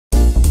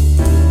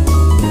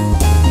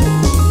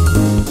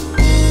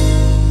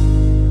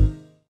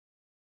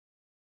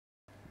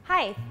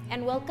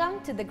and welcome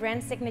to the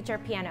Grand Signature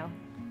Piano.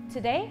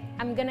 Today,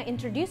 I'm gonna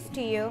introduce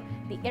to you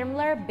the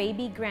Irmler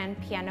Baby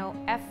Grand Piano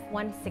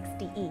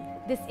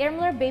F160E. This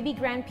Irmler Baby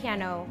Grand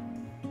Piano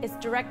is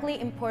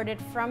directly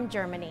imported from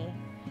Germany.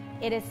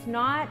 It is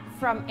not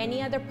from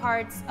any other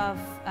parts of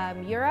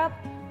Europe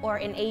or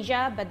in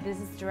Asia, but this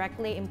is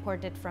directly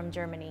imported from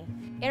Germany.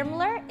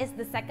 Irmler is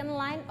the second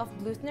line of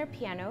Bluthner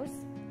pianos,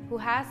 who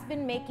has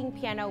been making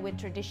piano with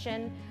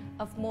tradition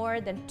of more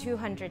than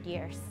 200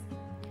 years.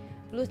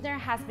 Bluthner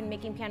has been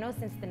making piano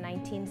since the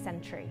 19th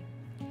century.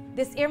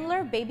 This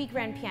Irmler Baby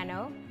Grand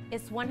Piano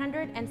is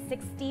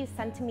 160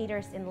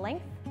 centimeters in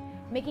length,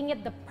 making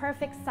it the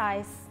perfect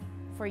size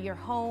for your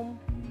home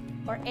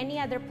or any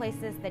other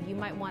places that you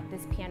might want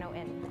this piano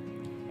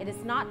in. It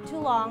is not too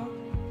long,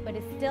 but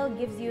it still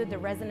gives you the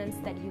resonance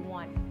that you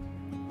want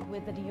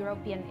with the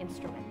European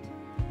instrument.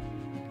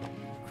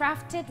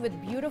 Crafted with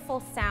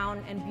beautiful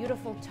sound and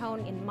beautiful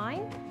tone in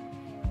mind,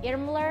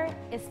 Irmler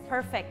is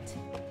perfect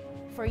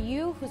for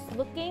you who's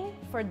looking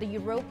for the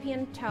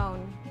European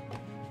tone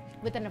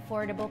with an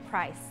affordable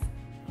price.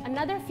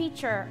 Another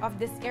feature of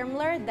this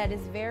Irmler that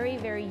is very,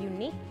 very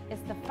unique is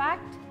the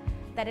fact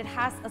that it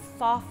has a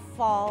soft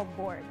fall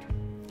board.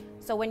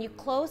 So when you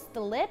close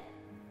the lid,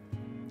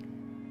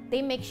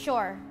 they make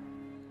sure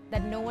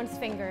that no one's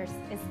fingers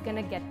is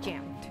gonna get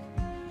jammed.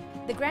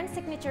 The Grand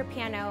Signature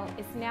Piano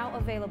is now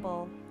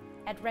available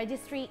at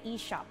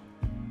RegistryE-Shop.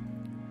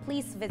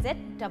 Please visit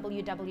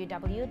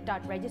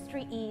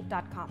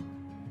www.registrye.com.